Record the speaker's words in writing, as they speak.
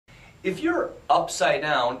If you're upside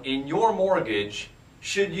down in your mortgage,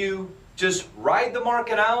 should you just ride the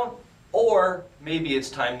market out, or maybe it's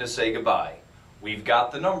time to say goodbye? We've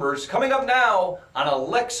got the numbers coming up now on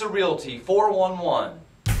Alexa Realty 411.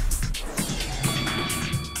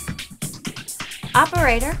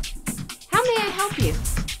 Operator, how may I help you?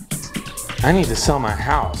 I need to sell my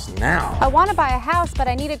house now. I want to buy a house, but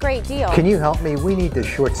I need a great deal. Can you help me? We need to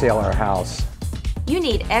short sale our house. You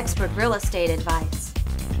need expert real estate advice.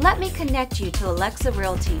 Let me connect you to Alexa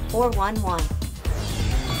Realty 411.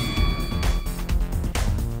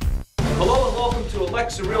 Hello and welcome to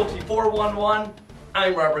Alexa Realty 411.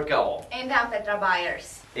 I'm Robert Gawel. And I'm Petra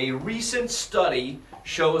Byers. A recent study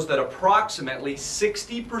shows that approximately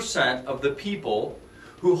 60% of the people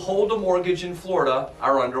who hold a mortgage in Florida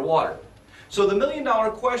are underwater. So the million-dollar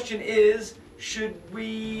question is, should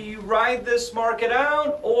we ride this market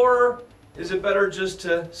out, or is it better just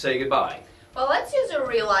to say goodbye? Well, let's use a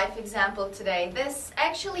real-life example today. This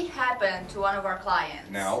actually happened to one of our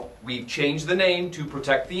clients. Now, we've changed the name to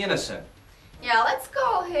protect the innocent. Yeah, let's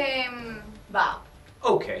call him Bob.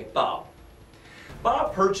 Okay, Bob.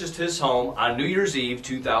 Bob purchased his home on New Year's Eve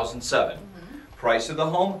 2007. Price of the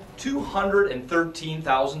home,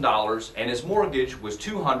 $213,000, and his mortgage was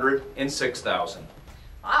 $206,000.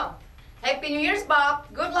 Wow. Happy New Year's, Bob.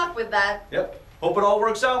 Good luck with that. Yep. Hope it all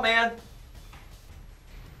works out, man.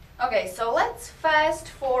 Okay, so let's fast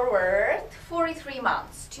forward 43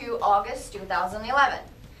 months to August 2011.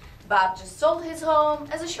 Bob just sold his home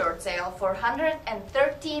as a short sale for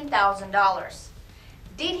 $113,000.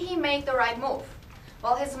 Did he make the right move?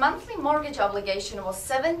 Well, his monthly mortgage obligation was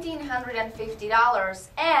 $1,750,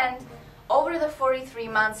 and over the 43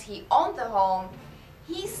 months he owned the home,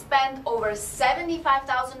 he spent over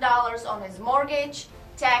 $75,000 on his mortgage,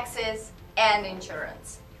 taxes, and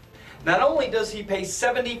insurance. Not only does he pay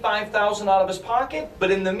 $75,000 out of his pocket, but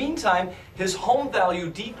in the meantime, his home value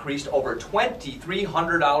decreased over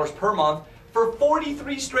 $2,300 per month for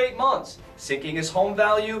 43 straight months, sinking his home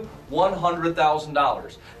value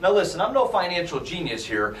 $100,000. Now listen, I'm no financial genius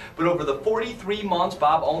here, but over the 43 months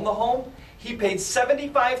Bob owned the home, he paid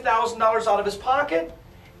 $75,000 out of his pocket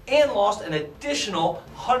and lost an additional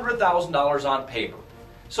 $100,000 on paper.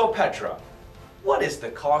 So Petra, what is the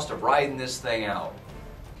cost of riding this thing out?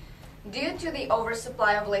 Due to the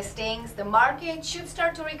oversupply of listings, the market should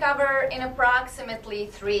start to recover in approximately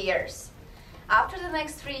 3 years. After the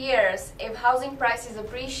next 3 years, if housing prices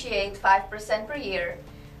appreciate 5% per year,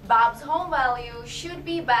 Bob's home value should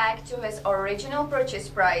be back to his original purchase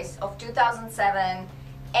price of 2007,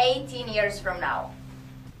 18 years from now.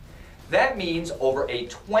 That means over a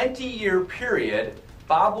 20-year period,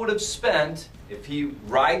 Bob would have spent, if he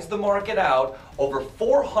rides the market out, over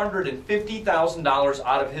 $450,000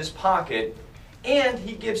 out of his pocket, and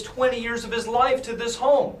he gives 20 years of his life to this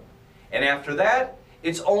home. And after that,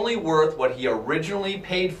 it's only worth what he originally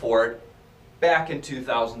paid for it back in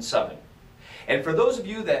 2007. And for those of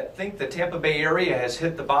you that think the Tampa Bay area has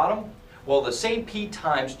hit the bottom, well, the St. Pete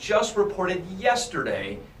Times just reported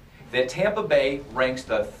yesterday that Tampa Bay ranks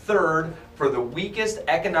the third for the weakest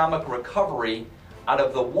economic recovery out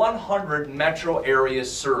of the 100 metro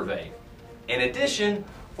areas surveyed. In addition,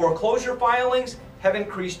 foreclosure filings have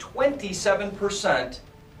increased 27%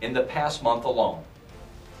 in the past month alone.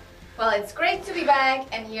 Well, it's great to be back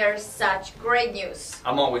and hear such great news.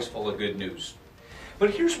 I'm always full of good news.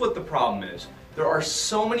 But here's what the problem is. There are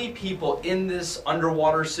so many people in this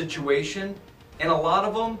underwater situation, and a lot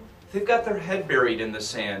of them, they've got their head buried in the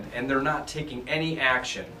sand and they're not taking any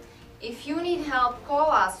action. If you need help, call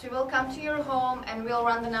us. We will come to your home and we'll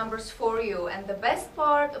run the numbers for you. And the best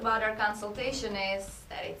part about our consultation is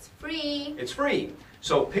that it's free. It's free.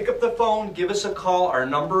 So pick up the phone, give us a call. Our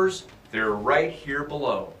numbers, they're right here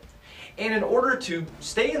below. And in order to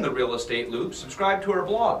stay in the real estate loop, subscribe to our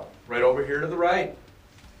blog, right over here to the right.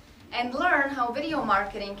 And learn how video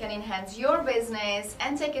marketing can enhance your business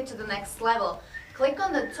and take it to the next level. Click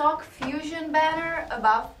on the Talk Fusion banner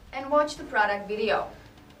above and watch the product video.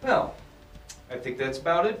 Well, I think that's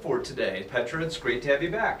about it for today. Petra, it's great to have you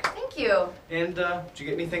back. Thank you. And did you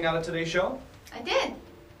get anything out of today's show? I did.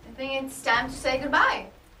 I think it's time to say goodbye.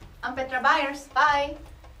 I'm Petra Byers. Bye.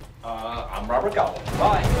 I'm Robert Gawel.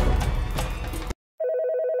 Bye.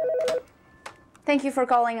 Thank you for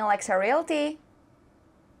calling Alexa Realty.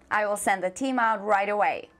 I will send the team out right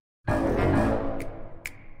away.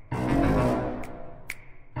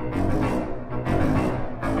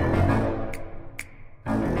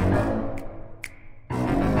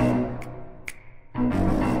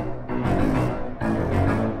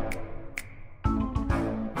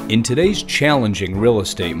 In today's challenging real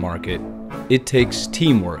estate market, it takes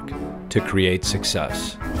teamwork to create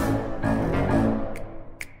success.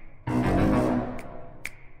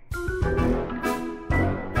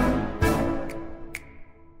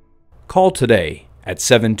 Call today at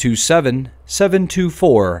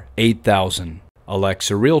 727-724-8000.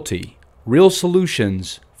 Alexa Realty, real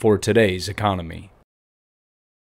solutions for today's economy.